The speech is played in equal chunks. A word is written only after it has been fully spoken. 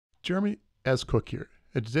Jeremy, as Cook here,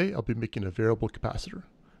 and today I'll be making a variable capacitor.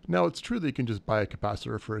 Now it's true that you can just buy a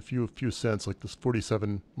capacitor for a few cents, like this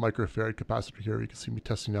 47 microfarad capacitor here you can see me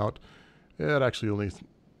testing out. It actually only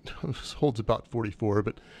holds about 44,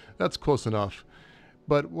 but that's close enough.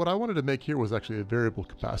 But what I wanted to make here was actually a variable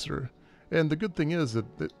capacitor. And the good thing is that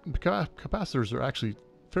capacitors are actually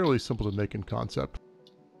fairly simple to make in concept.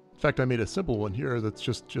 In fact, I made a simple one here that's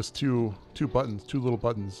just two buttons, two little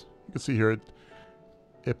buttons. You can see here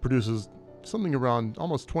it produces something around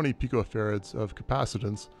almost 20 picofarads of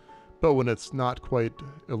capacitance, but when it's not quite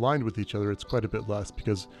aligned with each other, it's quite a bit less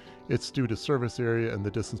because it's due to surface area and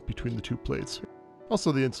the distance between the two plates.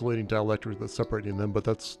 Also the insulating dielectric that's separating them, but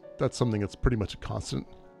that's something that's pretty much a constant.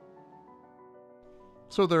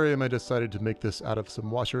 So there I am, I decided to make this out of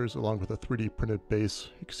some washers along with a 3D printed base.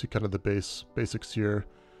 You can see kind of the basics here.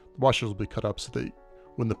 The washers will be cut up so that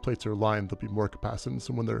when the plates are aligned, there'll be more capacitance,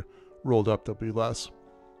 and when they're rolled up, there'll be less.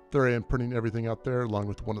 There I am printing everything out there along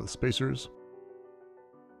with one of the spacers.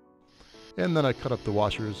 And then I cut up the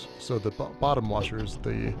washers, so the bottom washers,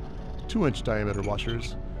 the 2-inch diameter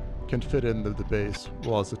washers, can fit into the base,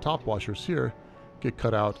 while as the top washers here get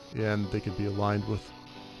cut out and they can be aligned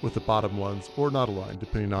with the bottom ones, or not aligned,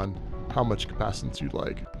 depending on how much capacitance you'd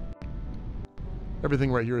like.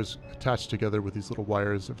 Everything right here is attached together with these little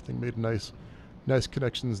wires, everything made nice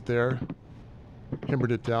connections there.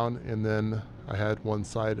 Hammered it down, and then I had one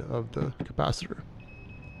side of the capacitor.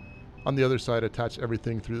 On the other side, attached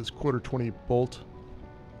everything through this 1/4-20 bolt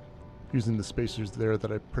using the spacers there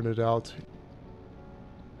that I printed out.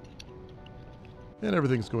 And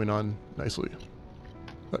everything's going on nicely,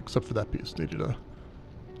 except for that piece. Needed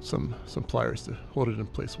some pliers to hold it in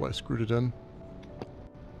place while I screwed it in.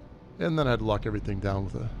 And then I had to lock everything down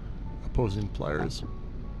with opposing pliers.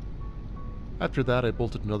 After that, I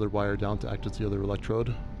bolted another wire down to act as the other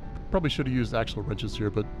electrode. Probably should have used actual wrenches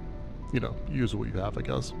here, but you know, use what you have, I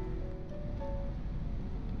guess.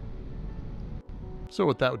 So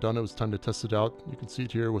with that done, it was time to test it out. You can see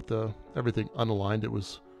it here with everything unaligned, it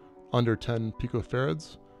was under 10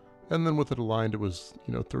 picofarads. And then with it aligned, it was,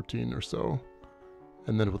 13 or so.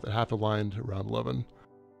 And then with it half aligned, around 11.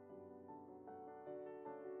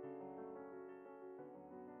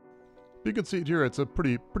 You can see it here, it's a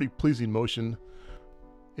pretty pleasing motion,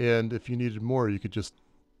 and if you needed more, you could just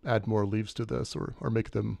add more leaves to this or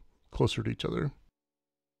make them closer to each other.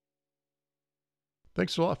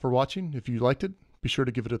 Thanks a lot for watching. If you liked it, be sure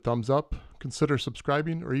to give it a thumbs up, consider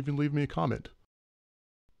subscribing, or even leave me a comment.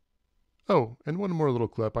 Oh, and one more little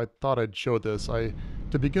clip. I thought I'd show this.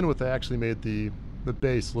 To begin with, I actually made the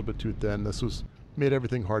base a little bit too thin. This made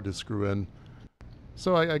everything hard to screw in.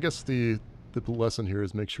 So I guess the lesson here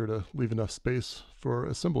is make sure to leave enough space for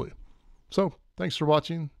assembly. So, thanks for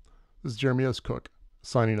watching. This is Jeremy as Cook,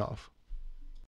 signing off.